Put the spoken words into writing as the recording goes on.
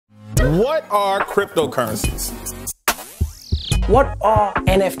What are cryptocurrencies? What are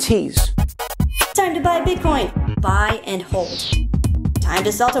NFTs? Time to buy Bitcoin. Buy and hold. Time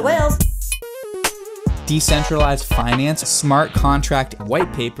to sell to whales. Decentralized finance, smart contract,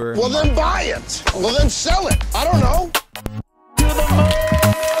 white paper. Well, then buy it. Well, then sell it. I don't know.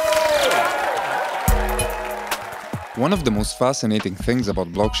 One of the most fascinating things about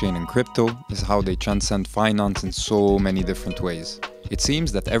blockchain and crypto is how they transcend finance in so many different ways. It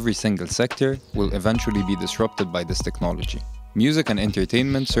seems that every single sector will eventually be disrupted by this technology. Music and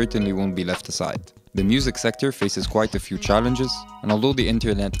entertainment certainly won't be left aside. The music sector faces quite a few challenges, and although the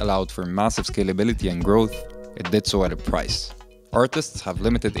internet allowed for massive scalability and growth, it did so at a price. Artists have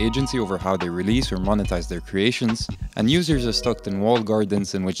limited agency over how they release or monetize their creations, and users are stuck in walled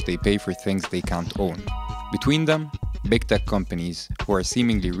gardens in which they pay for things they can't own. Between them, big tech companies who are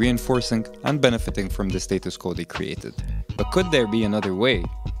seemingly reinforcing and benefiting from the status quo they created. But could there be another way?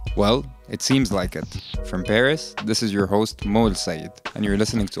 Well, it seems like it. From Paris, this is your host Mo El Sayed, and you're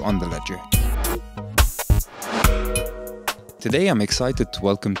listening to On The Ledger. Today I'm excited to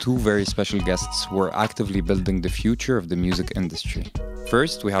welcome two very special guests who are actively building the future of the music industry.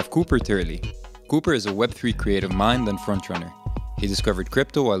 First, we have Cooper Turley. Cooper is a Web3 creative mind and frontrunner. He discovered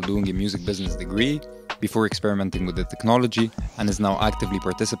crypto while doing a music business degree, before experimenting with the technology, and is now actively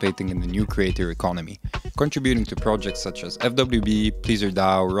participating in the new creator economy, contributing to projects such as FWB, Pleaser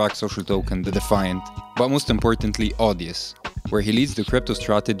DAO, Rack Social Token, The Defiant, but most importantly, Audius, where he leads the crypto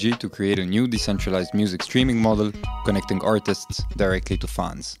strategy to create a new decentralized music streaming model, connecting artists directly to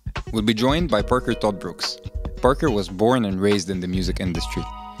fans. We'll be joined by Parker Todd Brooks. Parker was born and raised in the music industry.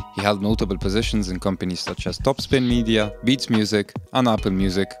 He held notable positions in companies such as Topspin Media, Beats Music, and Apple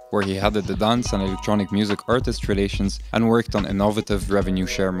Music, where he headed the dance and electronic music artist relations and worked on innovative revenue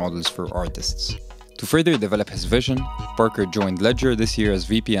share models for artists. To further develop his vision, Parker joined Ledger this year as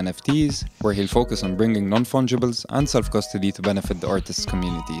VP NFTs, where he'll focus on bringing non-fungibles and self-custody to benefit the artists'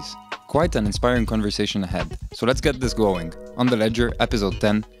 communities. Quite an inspiring conversation ahead, so let's get this going. On The Ledger, Episode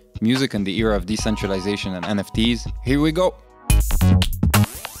 10, Music in the Era of Decentralization and NFTs. Here we go!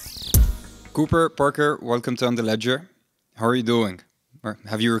 Cooper, Parker, welcome to On The Ledger. How are you doing? Or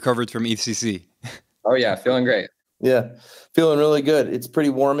have you recovered from ECC? Oh yeah, feeling great. Yeah, feeling really good. It's pretty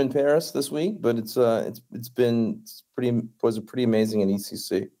warm in Paris this week, but was pretty amazing in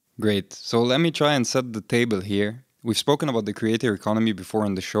ECC. Great. So let me try and set the table here. We've spoken about the creator economy before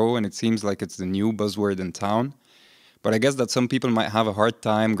on the show, and it seems like it's the new buzzword in town. But I guess that some people might have a hard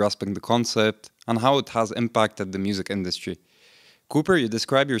time grasping the concept and how it has impacted the music industry. Cooper, you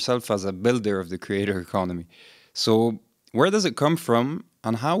describe yourself as a builder of the creator economy. So where does it come from,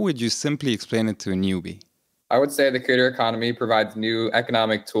 and how would you simply explain it to a newbie? I would say the creator economy provides new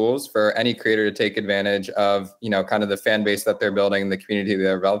economic tools for any creator to take advantage of, kind of the fan base that they're building, the community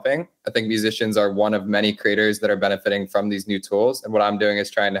they're developing. I think musicians are one of many creators that are benefiting from these new tools. And what I'm doing is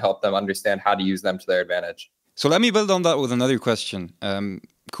trying to help them understand how to use them to their advantage. So let me build on that with another question.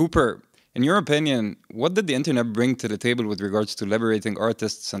 Cooper, in your opinion, what did the internet bring to the table with regards to liberating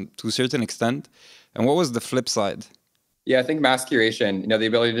artists and to a certain extent? And what was the flip side? Yeah, I think mass curation, the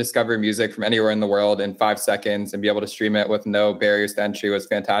ability to discover music from anywhere in the world in 5 seconds and be able to stream it with no barriers to entry was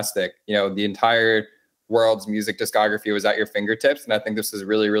fantastic. The entire world's music discography was at your fingertips. And I think this is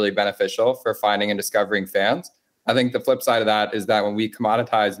really, really beneficial for finding and discovering fans. I think the flip side of that is that when we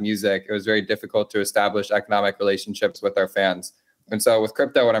commoditized music, it was very difficult to establish economic relationships with our fans. And so with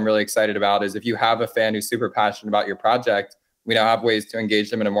crypto, what I'm really excited about is if you have a fan who's super passionate about your project, we now have ways to engage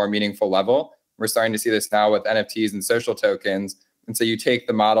them in a more meaningful level. We're starting to see this now with NFTs and social tokens. And so you take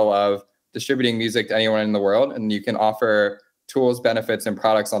the model of distributing music to anyone in the world, and you can offer tools, benefits, and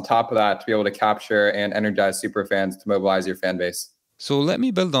products on top of that to be able to capture and energize super fans to mobilize your fan base. So let me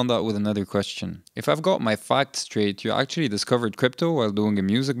build on that with another question. If I've got my facts straight, you actually discovered crypto while doing a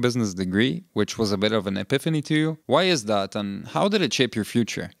music business degree, which was a bit of an epiphany to you. Why is that, and how did it shape your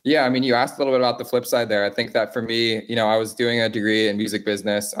future? Yeah, you asked a little bit about the flip side there. I think that for me, I was doing a degree in music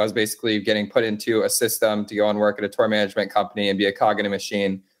business. I was basically getting put into a system to go and work at a tour management company and be a cog in a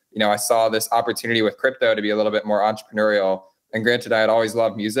machine. I saw this opportunity with crypto to be a little bit more entrepreneurial. And granted, I had always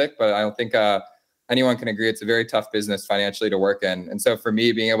loved music, but I don't think anyone can agree it's a very tough business financially to work in. And so for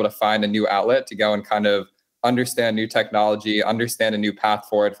me, being able to find a new outlet to go and kind of understand new technology, understand a new path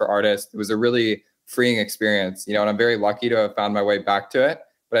forward for artists, it was a really freeing experience, and I'm very lucky to have found my way back to it.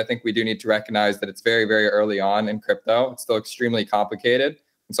 But I think we do need to recognize that it's very, very early on in crypto. It's still extremely complicated.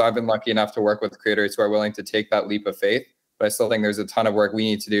 And so I've been lucky enough to work with creators who are willing to take that leap of faith. But I still think there's a ton of work we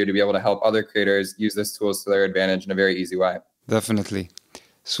need to do to be able to help other creators use these tools to their advantage in a very easy way. Definitely.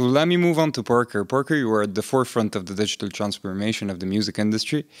 So let me move on to Parker. Parker, you are at the forefront of the digital transformation of the music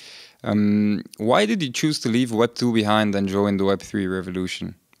industry. Why did you choose to leave Web2 behind and join the Web3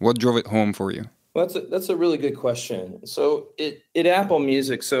 revolution? What drove it home for you? Well, that's a really good question. So at Apple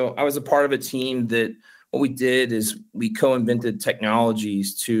Music, so I was a part of a team that what we did is we co-invented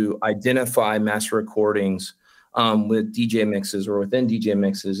technologies to identify master recordings with DJ mixes or within DJ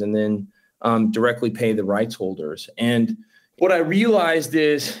mixes, and then directly pay the rights holders. And what I realized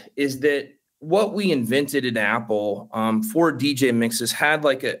is that what we invented at Apple for DJ mixes had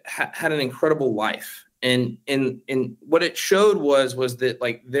an incredible life. And what it showed was that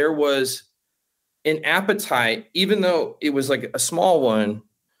like there was an appetite, even though it was like a small one,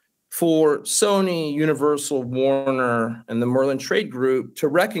 for Sony, Universal, Warner, and the Merlin Trade Group to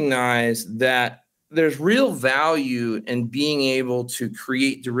recognize that there's real value in being able to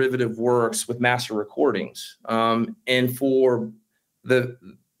create derivative works with master recordings. And for the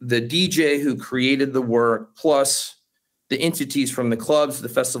DJ who created the work, plus the entities from the clubs, the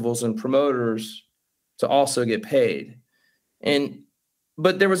festivals, and promoters to also get paid.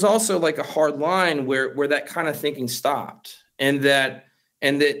 But there was also like a hard line where that kind of thinking stopped. And that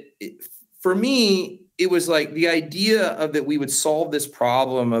for me, it was like the idea of that we would solve this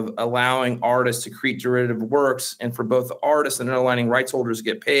problem of allowing artists to create derivative works and for both the artists and underlying rights holders to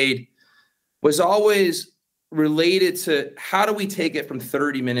get paid was always related to how do we take it from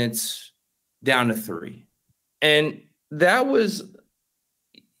 30 minutes down to 3? And that was,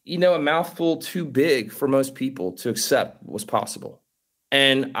 a mouthful too big for most people to accept was possible.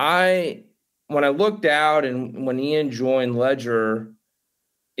 And when I looked out and when Ian joined Ledger,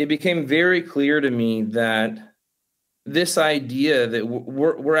 it became very clear to me that this idea that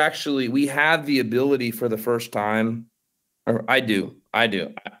we have the ability for the first time, or I do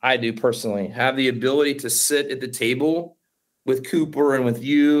personally have the ability to sit at the table with Cooper and with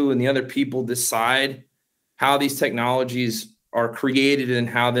you and the other people, decide how these technologies are created and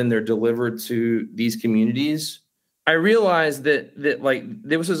how then they're delivered to these communities. I realized that like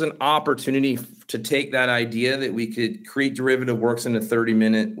there was an opportunity to take that idea that we could create derivative works in a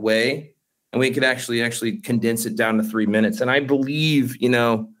 30-minute way, and we could actually condense it down to 3 minutes. And I believe,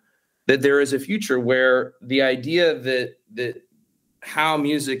 that there is a future where the idea that how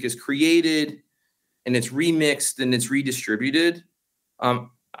music is created and it's remixed and it's redistributed,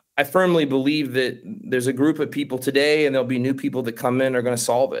 I firmly believe that there's a group of people today, and there'll be new people that come in are going to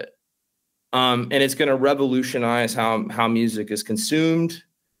solve it. And it's going to revolutionize how music is consumed,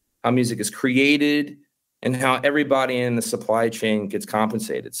 how music is created, and how everybody in the supply chain gets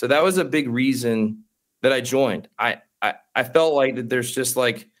compensated. So that was a big reason that I joined. I felt like that there's just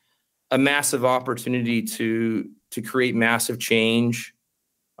like a massive opportunity to create massive change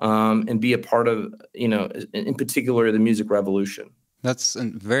and be a part of, in particular, the music revolution. That's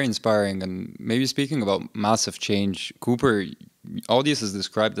very inspiring. And maybe speaking about massive change, Cooper, Audius is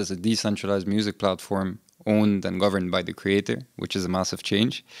described as a decentralized music platform owned and governed by the creator, which is a massive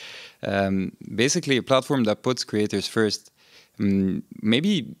change. Basically, a platform that puts creators first.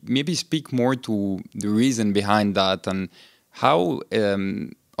 Maybe speak more to the reason behind that and how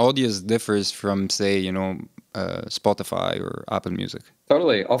Audius differs from, say, Spotify or Apple Music.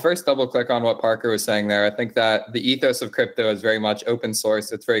 Totally. I'll first double click on what Parker was saying there. I think that the ethos of crypto is very much open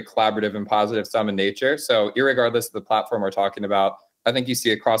source. It's very collaborative and positive sum in nature. So irregardless of the platform we're talking about, I think you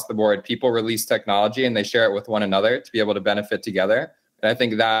see across the board, people release technology and they share it with one another to be able to benefit together. And I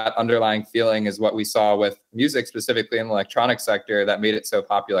think that underlying feeling is what we saw with music, specifically in the electronic sector, that made it so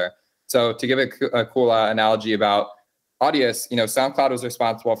popular. So to give a cool analogy about Audius, SoundCloud was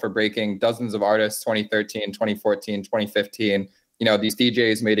responsible for breaking dozens of artists, 2013, 2014, 2015. These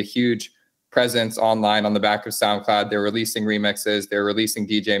DJs made a huge presence online on the back of SoundCloud. They're releasing remixes. They're releasing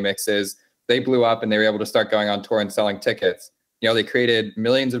DJ mixes. They blew up and they were able to start going on tour and selling tickets. They created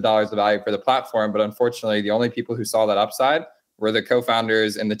millions of dollars of value for the platform. But unfortunately, the only people who saw that upside were the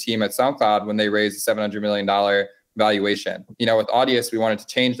co-founders and the team at SoundCloud when they raised a $700 million valuation. With Audius, we wanted to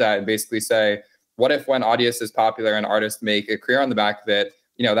change that and basically say, what if when Audius is popular and artists make a career on the back of it,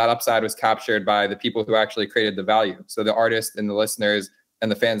 that upside was captured by the people who actually created the value. So the artists and the listeners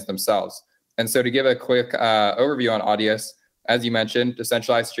and the fans themselves. And so to give a quick overview on Audius, as you mentioned,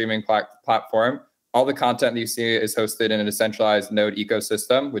 decentralized streaming platform, all the content that you see is hosted in a decentralized node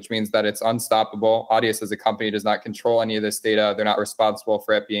ecosystem, which means that it's unstoppable. Audius as a company does not control any of this data. They're not responsible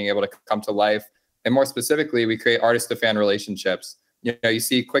for it being able to come to life. And more specifically, we create artist to fan relationships. You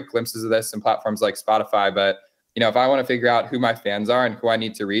see quick glimpses of this in platforms like Spotify, but if I want to figure out who my fans are and who I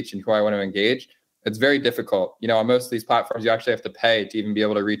need to reach and who I want to engage, it's very difficult. On most of these platforms, you actually have to pay to even be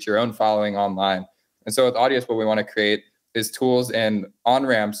able to reach your own following online. And so with Audius, what we want to create is tools and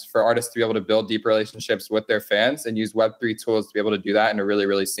on-ramps for artists to be able to build deep relationships with their fans and use Web3 tools to be able to do that in a really,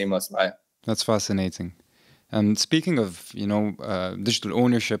 really seamless way. That's fascinating. And speaking of, digital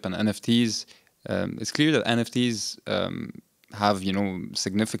ownership and NFTs, it's clear that NFTs have,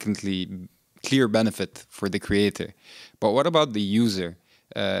 significantly clear benefit for the creator. But what about the user?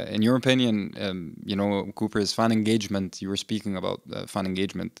 In your opinion, Cooper's fan engagement, you were speaking about fan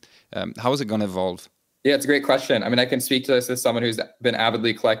engagement. How is it going to evolve? Yeah, it's a great question. I mean, I can speak to this as someone who's been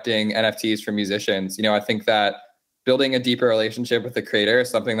avidly collecting NFTs from musicians. I think that building a deeper relationship with the creator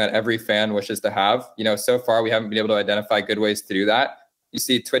is something that every fan wishes to have. So far, we haven't been able to identify good ways to do that. You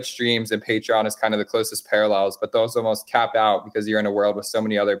see Twitch streams and Patreon as kind of the closest parallels, but those almost cap out because you're in a world with so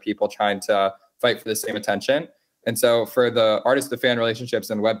many other people trying to fight for the same attention. And so for the artist-to-fan relationships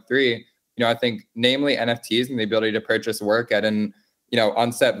in Web3, I think namely NFTs and the ability to purchase work at an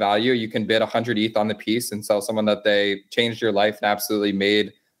unset value. You can bid 100 ETH on the piece and sell someone that they changed your life and absolutely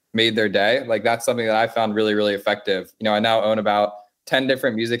made their day. Like that's something that I found really, really effective. I now own about 10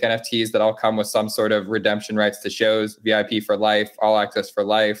 different music NFTs that all come with some sort of redemption rights to shows, VIP for life, all access for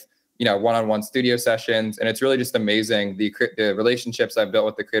life, one-on-one studio sessions. And it's really just amazing the relationships I've built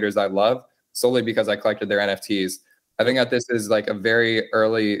with the creators I love solely because I collected their NFTs. I think that this is like a very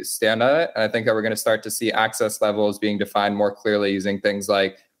early stand at it. And I think that we're going to start to see access levels being defined more clearly using things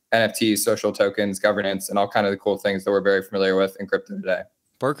like NFTs, social tokens, governance, and all kind of the cool things that we're very familiar with in crypto today.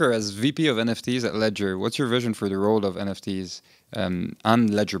 Parker, as VP of NFTs at Ledger, what's your vision for the role of NFTs and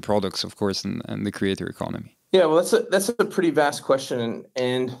Ledger products, of course, in the creator economy? Yeah, well, that's a pretty vast question,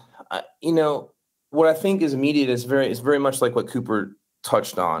 and what I think is immediate is very much like what Cooper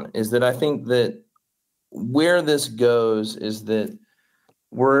touched on. Is that I think that where this goes is that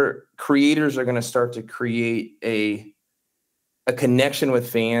where creators are going to start to create a connection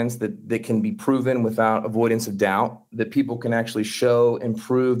with fans that can be proven without avoidance of doubt, that people can actually show and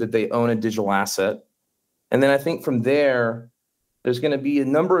prove that they own a digital asset. And then I think from there's going to be a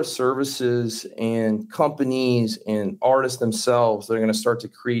number of services and companies and artists themselves that are going to start to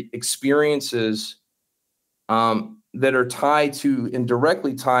create experiences that are tied to and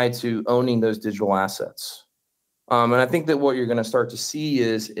directly tied to owning those digital assets. And I think that what you're going to start to see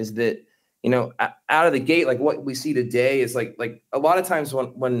is that, out of the gate, like what we see today is like a lot of times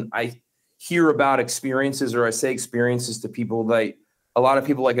when I hear about experiences or I say experiences to people, like a lot of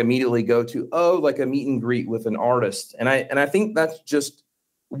people like immediately go to, like a meet and greet with an artist. And I think that's just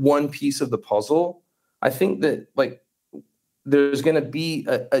one piece of the puzzle. I think that like there's going to be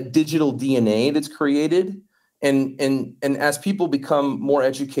a digital DNA that's created. And as people become more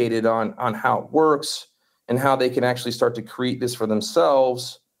educated on how it works and how they can actually start to create this for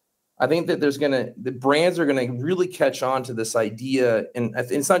themselves, I think that the brands are going to really catch on to this idea. And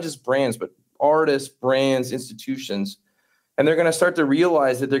it's not just brands, but artists, brands, institutions. And they're going to start to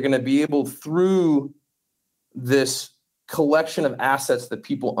realize that they're going to be able, through this collection of assets that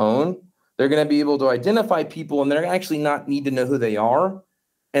people own, they're going to be able to identify people, and they're actually not need to know who they are.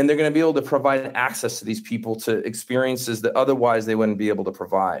 And they're going to be able to provide access to these people to experiences that otherwise they wouldn't be able to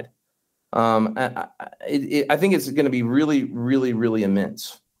provide. I think it's going to be really, really, really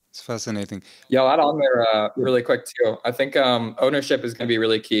immense. It's fascinating. Yeah, I'll add on there really quick too. I think ownership is going to be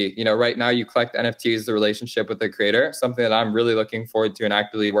really key. Right now you collect NFTs, the relationship with the creator. Something that I'm really looking forward to and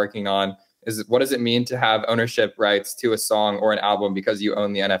actively working on is what does it mean to have ownership rights to a song or an album because you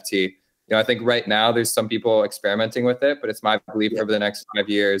own the NFT? I think right now there's some people experimenting with it, but it's my belief over the next 5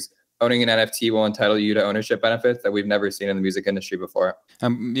 years, owning an NFT will entitle you to ownership benefits that we've never seen in the music industry before.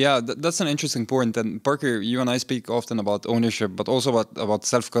 That's an interesting point. And Parker, you and I speak often about ownership, but also about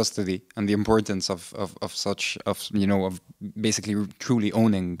self-custody and the importance of basically truly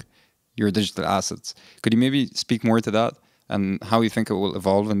owning your digital assets. Could you maybe speak more to that and how you think it will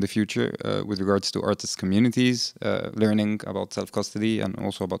evolve in the future with regards to artist communities, learning about self-custody and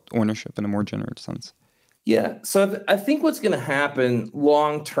also about ownership in a more general sense? Yeah, so I think what's going to happen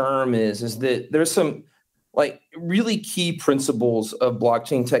long term is that there's some like really key principles of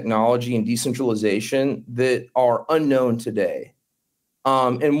blockchain technology and decentralization that are unknown today.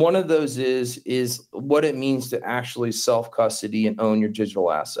 And one of those is what it means to actually self-custody and own your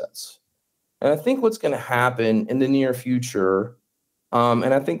digital assets. And I think what's going to happen in the near future,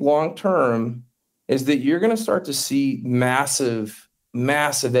 and I think long term, is that you're going to start to see massive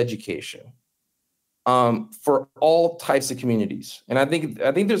education for all types of communities. And I think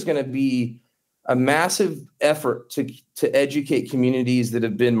there's going to be a massive effort to educate communities that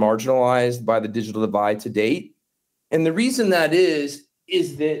have been marginalized by the digital divide to date. And the reason that is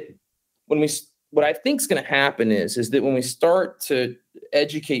that what I think is going to happen is that when we start to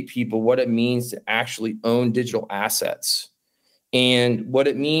educate people what it means to actually own digital assets and what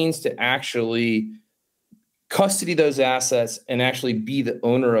it means to actually custody those assets and actually be the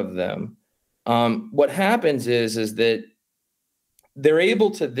owner of them. What happens is that they're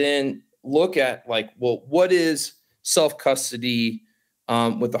able to then look at like, well, what is self-custody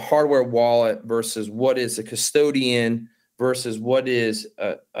with the hardware wallet versus what is a custodian versus what is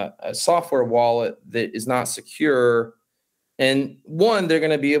a software wallet that is not secure. And one, they're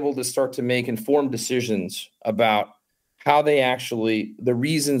going to be able to start to make informed decisions about how they actually, the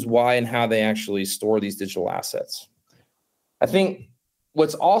reasons why and how they actually store these digital assets. I think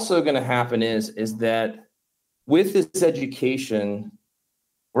what's also going to happen is that with this education,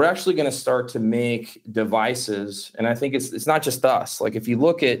 we're actually going to start to make devices, and I think it's not just us. Like if you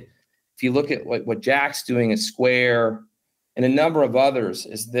look at like what Jack's doing at Square and a number of others,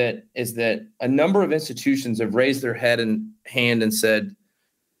 is that a number of institutions have raised their hand and said,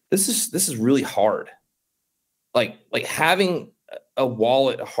 this is really hard. Like having a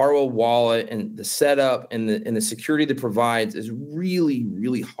wallet, a hardware wallet, and the setup and the security that provides is really,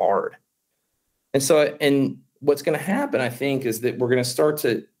 really hard. And so, and what's going to happen, I think, is that we're going to start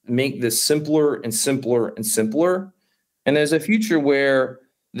to make this simpler and simpler and simpler. And there's a future where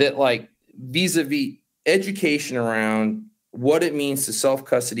that, like, vis-a-vis education around what it means to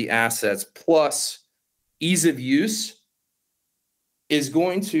self-custody assets plus ease of use is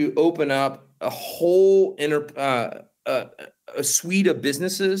going to open up a whole a suite of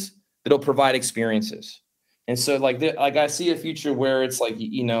businesses that'll provide experiences. And so like I see a future where it's like,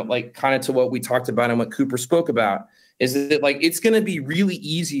 you know, like kind of to what we talked about and what Cooper spoke about, is that like it's going to be really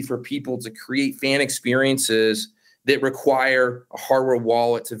easy for people to create fan experiences that require a hardware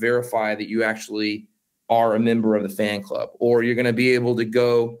wallet to verify that you actually are a member of the fan club. Or you're going to be able to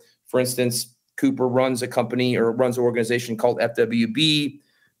go, for instance, Cooper runs a company or runs an organization called FWB.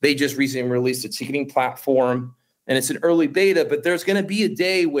 They just recently released a ticketing platform, and it's an early beta, but there's going to be a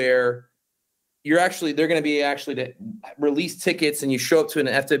day where they're going to be actually to release tickets and you show up to an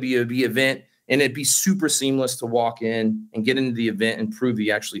FWB event and it'd be super seamless to walk in and get into the event and prove that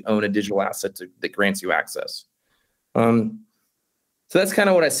you actually own a digital asset that grants you access. So that's kind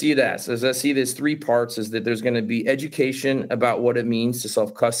of what I see it as I see there's three parts, is that there's going to be education about what it means to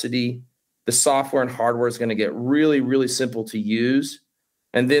self-custody. The software and hardware is going to get really, really simple to use.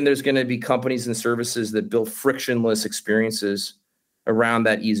 And then there's going to be companies and services that build frictionless experiences around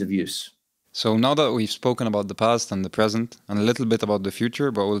that ease of use. So now that we've spoken about the past and the present and a little bit about the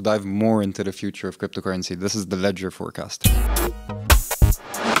future, but we'll dive more into the future of cryptocurrency. This is the Ledger forecast.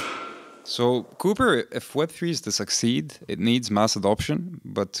 So, Cooper, if Web3 is to succeed, it needs mass adoption.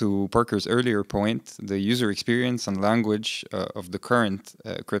 But to Parker's earlier point, the user experience and language of the current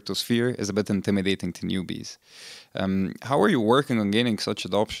crypto sphere is a bit intimidating to newbies. How are you working on gaining such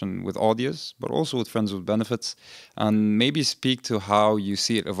adoption with Audius, but also with Friends with Benefits? And maybe speak to how you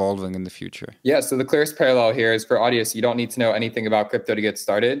see it evolving in the future. Yeah, so the clearest parallel here is for Audius, you don't need to know anything about crypto to get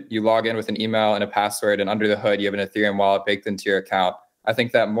started. You log in with an email and a password, and under the hood, you have an Ethereum wallet baked into your account. I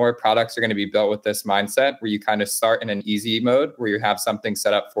think that more products are going to be built with this mindset where you kind of start in an easy mode where you have something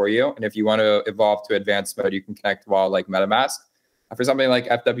set up for you. And if you want to evolve to advanced mode, you can connect to a wallet like MetaMask. For something like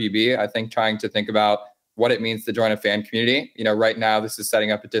FWB, I think trying to think about what it means to join a fan community. You know, right now, this is setting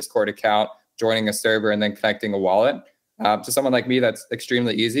up a Discord account, joining a server, and then connecting a wallet. To someone like me, that's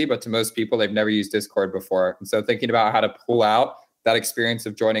extremely easy. But to most people, they've never used Discord before. And so thinking about how to pull out that experience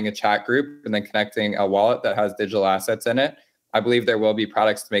of joining a chat group and then connecting a wallet that has digital assets in it, I believe there will be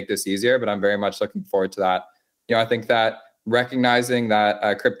products to make this easier, but I'm very much looking forward to that. You know, I think that recognizing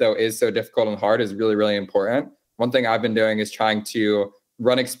that crypto is so difficult and hard is really, really important. One thing I've been doing is trying to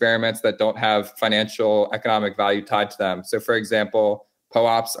run experiments that don't have financial economic value tied to them. So for example,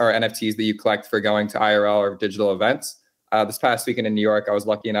 POAPs are NFTs that you collect for going to IRL or digital events. This past weekend in New York, I was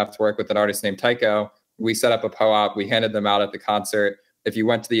lucky enough to work with an artist named Tycho. We set up a POAP, we handed them out at the concert. If you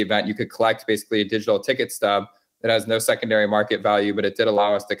went to the event, you could collect basically a digital ticket stub. It has no secondary market value, but it did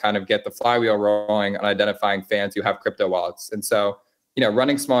allow us to kind of get the flywheel rolling on identifying fans who have crypto wallets. And so, you know,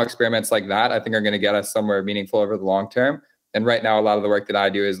 running small experiments like that, I think are going to get us somewhere meaningful over the long term. And right now, a lot of the work that I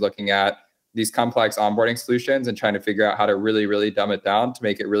do is looking at these complex onboarding solutions and trying to figure out how to really, really dumb it down to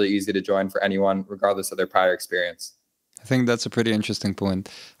make it really easy to join for anyone, regardless of their prior experience. I think that's a pretty interesting point.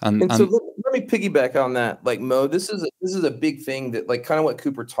 And so let me piggyback on that. Like, Mo, this is a big thing that, like, kind of what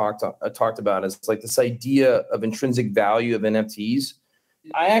Cooper talked about is like this idea of intrinsic value of NFTs.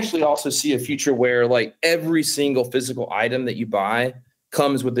 I actually also see a future where like every single physical item that you buy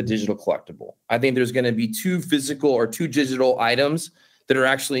comes with a digital collectible. I think there's going to be two physical or two digital items that are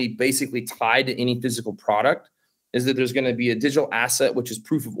actually basically tied to any physical product. is that there's going to be a digital asset, which is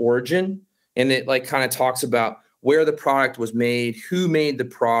proof of origin. And it like kind of talks about where the product was made, who made the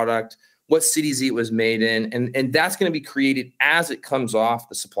product, what cities it was made in. And that's going to be created as it comes off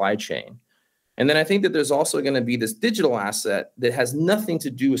the supply chain. And then I think that there's also going to be this digital asset that has nothing to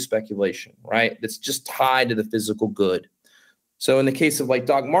do with speculation, right? That's just tied to the physical good. So in the case of like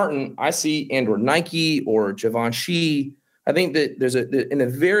Doc Martin, I see or Nike or Givenchy. I think that there's in a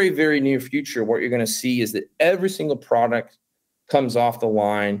very, very near future, what you're going to see is that every single product comes off the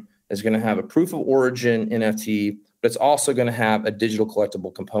line is going to have a proof of origin NFT, but it's also going to have a digital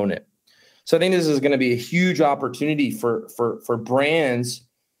collectible component. So I think this is going to be a huge opportunity for brands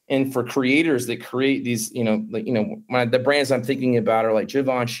and for creators that create these, the brands I'm thinking about are like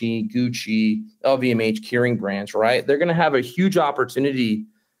Givenchy, Gucci, LVMH, Kering brands, right? They're going to have a huge opportunity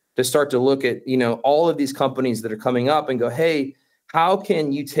to start to look at, all of these companies that are coming up and go, hey, how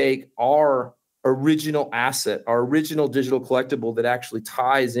can you take our original asset, our original digital collectible that actually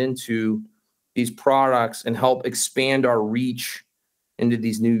ties into these products and help expand our reach into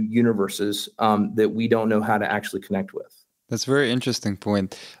these new universes that we don't know how to actually connect with? That's a very interesting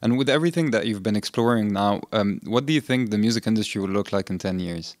point. And with everything that you've been exploring now, what do you think the music industry will look like in 10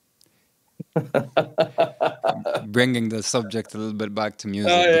 years? Bringing the subject a little bit back to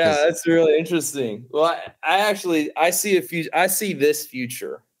music. Oh yeah, that's really interesting. Well, I see this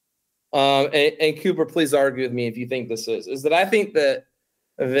future. And Cooper, please argue with me if you think this is that I think that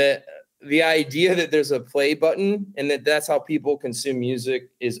the idea that there's a play button and that's how people consume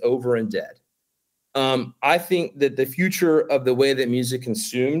music is over and dead. I think that the future of the way that music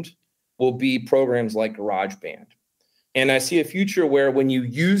consumed will be programs like GarageBand. And I see a future where when you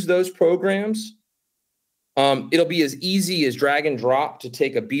use those programs, it'll be as easy as drag and drop to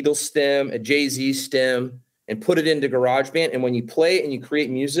take a Beatles stem, a Jay-Z stem, and put it into GarageBand. And when you play it and you create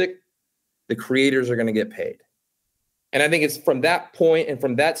music, the creators are going to get paid. And I think it's from that point and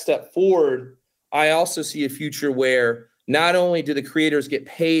from that step forward, I also see a future where not only do the creators get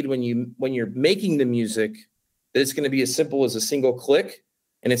paid when you're making the music, that it's going to be as simple as a single click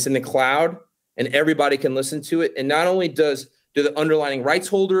and it's in the cloud and everybody can listen to it. And not only do the underlying rights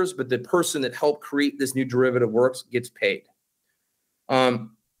holders, but the person that helped create this new derivative works gets paid. And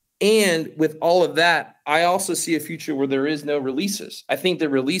with all of that, I also see a future where there is no releases. I think the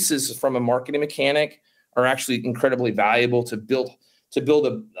releases from a marketing mechanic are actually incredibly valuable to build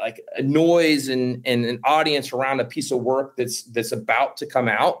a noise and an audience around a piece of work that's about to come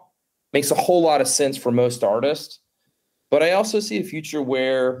out. Makes a whole lot of sense for most artists. But I also see a future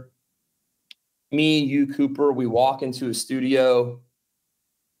where me, you, Cooper, we walk into a studio,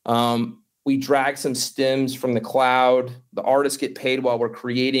 we drag some stems from the cloud, the artists get paid while we're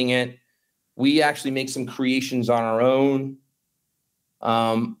creating it. We actually make some creations on our own.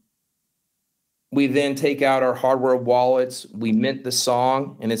 We then take out our hardware wallets, we mint the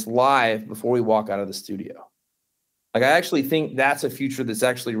song, and it's live before we walk out of the studio. Like, I actually think that's a future that's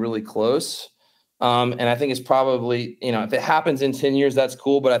actually really close. And I think it's probably, if it happens in 10 years, that's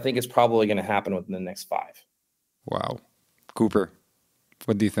cool, but I think it's probably going to happen within the next 5. Wow. Cooper,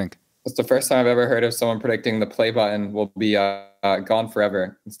 what do you think? It's the first time I've ever heard of someone predicting the play button will be gone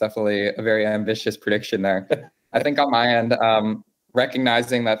forever. It's definitely a very ambitious prediction there. I think on my end,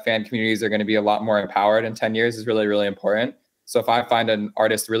 recognizing that fan communities are going to be a lot more empowered in 10 years is really, really important. So if I find an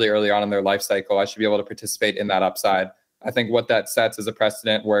artist really early on in their life cycle, I should be able to participate in that upside. I think what that sets is a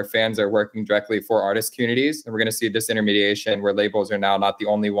precedent where fans are working directly for artist communities. And we're going to see a disintermediation where labels are now not the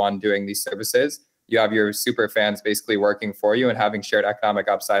only one doing these services. You have your super fans basically working for you and having shared economic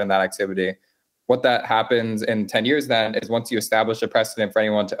upside in that activity. What that happens in 10 years then is once you establish a precedent for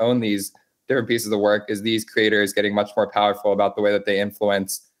anyone to own these different pieces of work, is these creators getting much more powerful about the way that they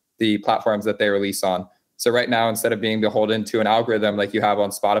influence the platforms that they release on. So right now, instead of being beholden to an algorithm like you have on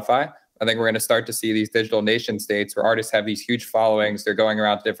Spotify, I think we're going to start to see these digital nation states where artists have these huge followings. They're going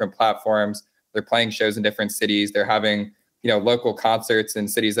around to different platforms. They're playing shows in different cities. They're having, local concerts in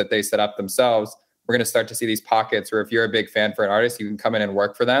cities that they set up themselves. We're going to start to see these pockets where if you're a big fan for an artist, you can come in and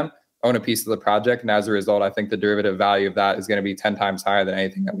work for them, own a piece of the project. And as a result, I think the derivative value of that is going to be 10 times higher than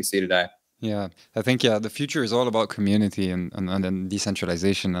anything that we see today. Yeah, I think, the future is all about community and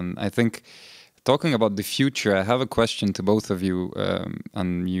decentralization. And I think talking about the future, I have a question to both of you,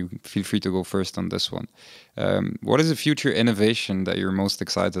 and you feel free to go first on this one. What is the future innovation that you're most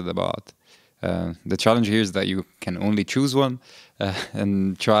excited about? The challenge here is that you can only choose one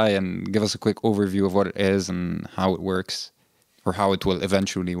and try and give us a quick overview of what it is and how it works, or how it will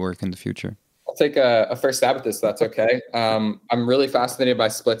eventually work in the future. I'll take a first stab at this, if that's okay. I'm really fascinated by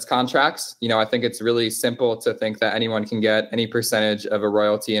splits contracts. I think it's really simple to think that anyone can get any percentage of a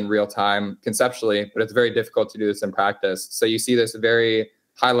royalty in real time conceptually, but it's very difficult to do this in practice. So you see this very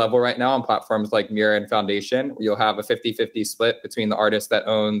high level right now on platforms like Mirror and Foundation, where you'll have a 50-50 split between the artist that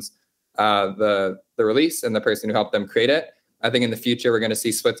owns the release and the person who helped them create it. I think in the future, we're going to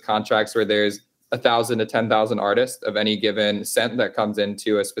see splits contracts where there's 1,000 to 10,000 artists of any given cent that comes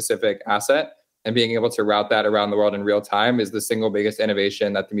into a specific asset, and being able to route that around the world in real time is the single biggest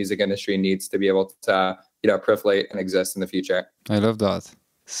innovation that the music industry needs to be able to, proliferate and exist in the future. I love that.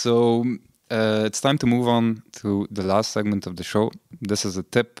 So it's time to move on to the last segment of the show. This is a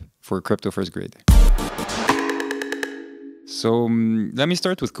tip for a crypto first grader. So let me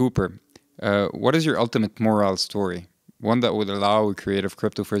start with Cooper. What is your ultimate moral story? One that would allow a creative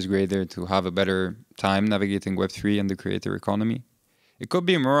crypto first grader to have a better time navigating Web3 and the creator economy. It could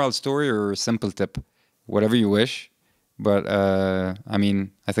be a moral story or a simple tip, whatever you wish. But I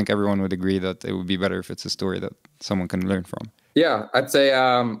think everyone would agree that it would be better if it's a story that someone can learn from. Yeah, I'd say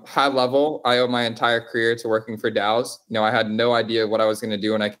high level, I owe my entire career to working for DAOs. I had no idea what I was going to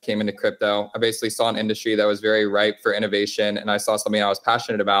do when I came into crypto. I basically saw an industry that was very ripe for innovation, and I saw something I was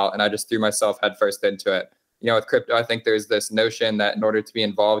passionate about, and I just threw myself headfirst into it. With crypto, I think there's this notion that in order to be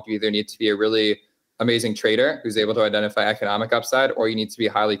involved, you either need to be a really amazing trader who's able to identify economic upside, or you need to be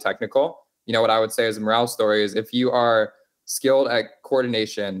highly technical. What I would say as a morale story is if you are skilled at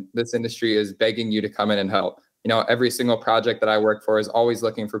coordination, this industry is begging you to come in and help. Every single project that I work for is always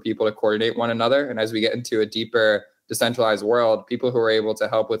looking for people to coordinate one another. And as we get into a deeper decentralized world, people who are able to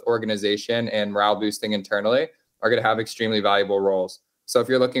help with organization and morale boosting internally are going to have extremely valuable roles. So if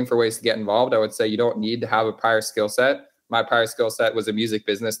you're looking for ways to get involved, I would say you don't need to have a prior skill set. My prior skill set was a music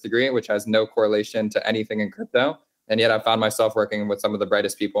business degree, which has no correlation to anything in crypto. And yet I found myself working with some of the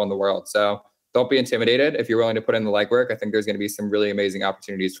brightest people in the world. So don't be intimidated. If you're willing to put in the legwork, I think there's going to be some really amazing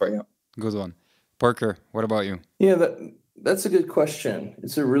opportunities for you. Good one. Parker, what about you? Yeah, that's a good question.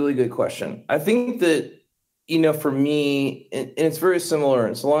 It's a really good question. I think that, for me, and it's very similar,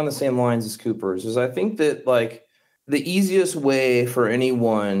 it's along the same lines as Cooper's, is I think that the easiest way for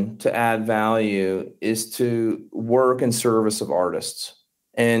anyone to add value is to work in service of artists,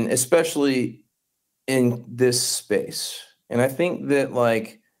 and especially in this space. And I think that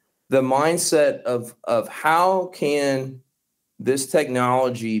the mindset of how can this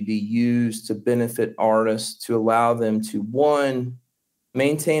technology be used to benefit artists, to allow them to, one,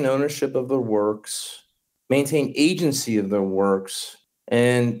 maintain ownership of their works, maintain agency of their works,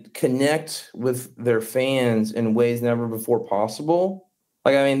 and connect with their fans in ways never before possible.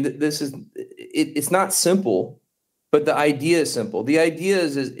 This is, it's not simple, but the idea is simple. The idea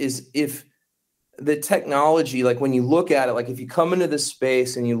is if the technology, when you look at it, if you come into this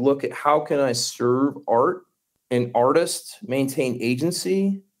space and you look at how can I serve art and artists maintain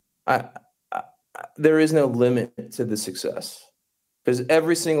agency, there is no limit to the success. Because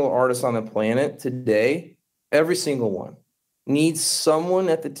every single artist on the planet today, every single one, needs someone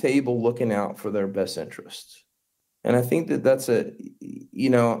at the table looking out for their best interests. And I think that that's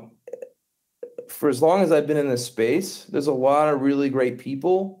for as long as I've been in this space, there's a lot of really great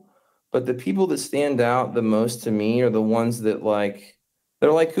people, but the people that stand out the most to me are the ones that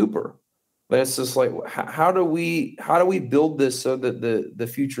they're like Cooper. That's just how do we build this so that the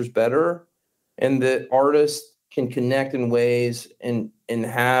future's better and that artists can connect in ways and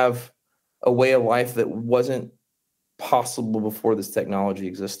have a way of life that wasn't possible before this technology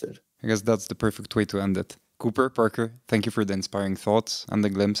existed. I guess that's the perfect way to end it. Cooper, Parker, thank you for the inspiring thoughts and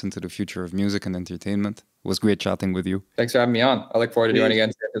the glimpse into the future of music and entertainment. It was great chatting with you. Thanks for having me on. I look forward to doing it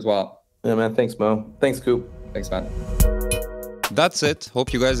again as well. Yeah, man. Thanks, Mo. Thanks, Coop. Thanks, man. That's it.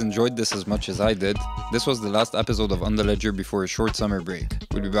 Hope you guys enjoyed this as much as I did. This was the last episode of On the Ledger before a short summer break.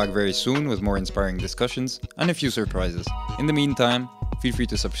 We'll be back very soon with more inspiring discussions and a few surprises. In the meantime, feel free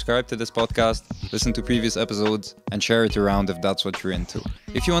to subscribe to this podcast, listen to previous episodes, and share it around if that's what you're into.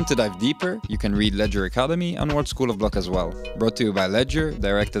 If you want to dive deeper, you can read Ledger Academy and watch School of Block as well. Brought to you by Ledger,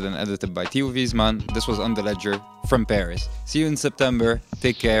 directed and edited by Theo Wiesman. This was On the Ledger from Paris. See you in September.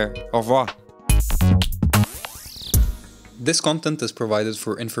 Take care. Au revoir. This content is provided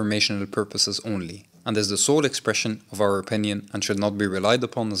for informational purposes only and is the sole expression of our opinion and should not be relied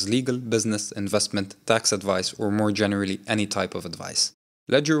upon as legal, business, investment, tax advice, or more generally any type of advice.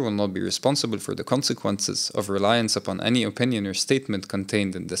 Ledger will not be responsible for the consequences of reliance upon any opinion or statement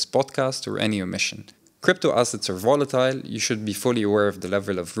contained in this podcast or any omission. Crypto assets are volatile. You should be fully aware of the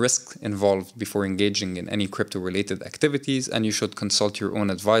level of risk involved before engaging in any crypto-related activities, and you should consult your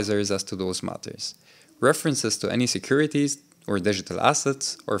own advisors as to those matters. References to any securities, or digital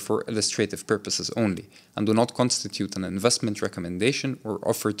assets are for illustrative purposes only and do not constitute an investment recommendation or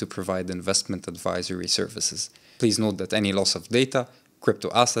offer to provide investment advisory services. Please note that any loss of data, crypto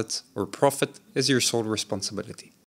assets, or profit is your sole responsibility.